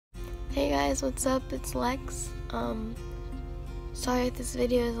Hey guys, what's up? It's Lex. Sorry if this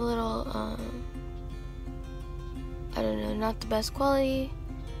video is a little, I don't know, not the best quality.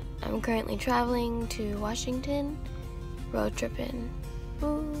 I'm currently traveling to Washington, road tripping.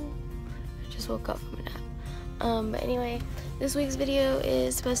 Ooh, I just woke up from a nap. But anyway, this week's video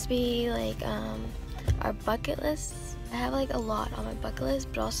is supposed to be like, our bucket lists. I have like a lot on my bucket list,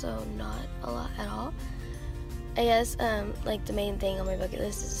 but also not a lot at all. I guess like the main thing on my bucket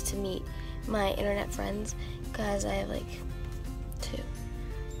list is to meet my internet friends, because I have like 2,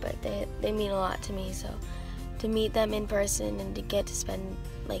 but they mean a lot to me. So to meet them in person and to get to spend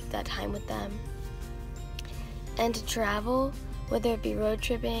like that time with them, and to travel, whether it be road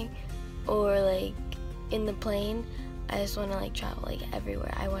tripping or like in the plane. I just want to like travel like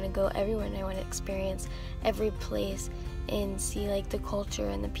everywhere. I want to go everywhere, and I want to experience every place and see like the culture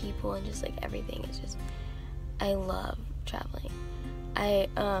and the people and just like everything. It's just, I love traveling. I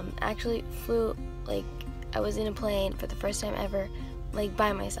actually flew, like, I was in a plane for the first time ever, like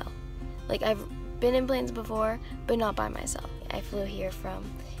by myself. Like, I've been in planes before, but not by myself. I flew here from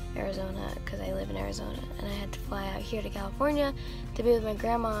Arizona, because I live in Arizona, and I had to fly out here to California to be with my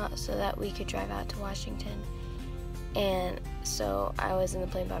grandma so that we could drive out to Washington. And so I was in the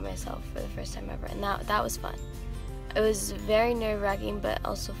plane by myself for the first time ever, and that was fun. It was very nerve-wracking, but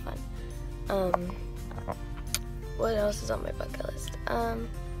also fun. What else is on my bucket list?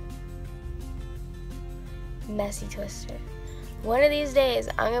 Messy Twister. One of these days,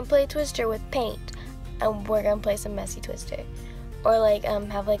 I'm gonna play Twister with paint, and we're gonna play some Messy Twister. Or like,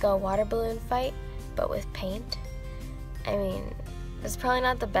 have like a water balloon fight, but with paint. I mean, it's probably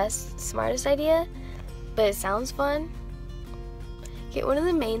not the best, smartest idea, but it sounds fun. Okay, one of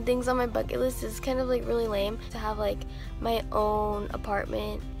the main things on my bucket list is kind of like really lame, to have like my own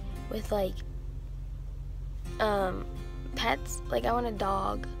apartment with like pets. Like, I want a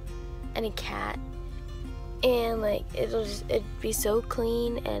dog and a cat, and like it'd be so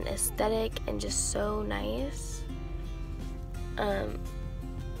clean and aesthetic and just so nice. But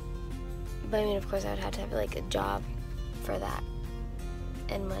I mean, of course I would have to have like a job for that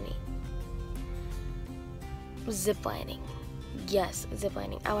and money. Ziplining. Yes,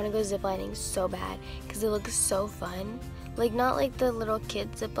 ziplining. I want to go ziplining so bad because it looks so fun. Like, not like the little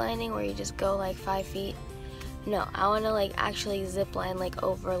kid ziplining where you just go like 5 feet. No, I want to like actually zipline like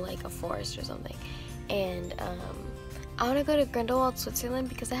over like a forest or something. And I want to go to Grindelwald, Switzerland,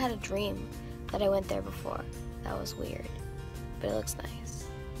 because I had a dream that I went there before. That was weird, but it looks nice.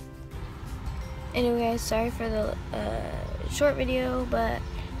 Anyway guys, sorry for the short video, but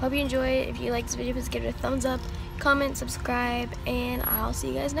hope you enjoy it. If you like this video, please give it a thumbs up, comment, subscribe, and I'll see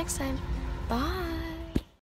you guys next time. Bye!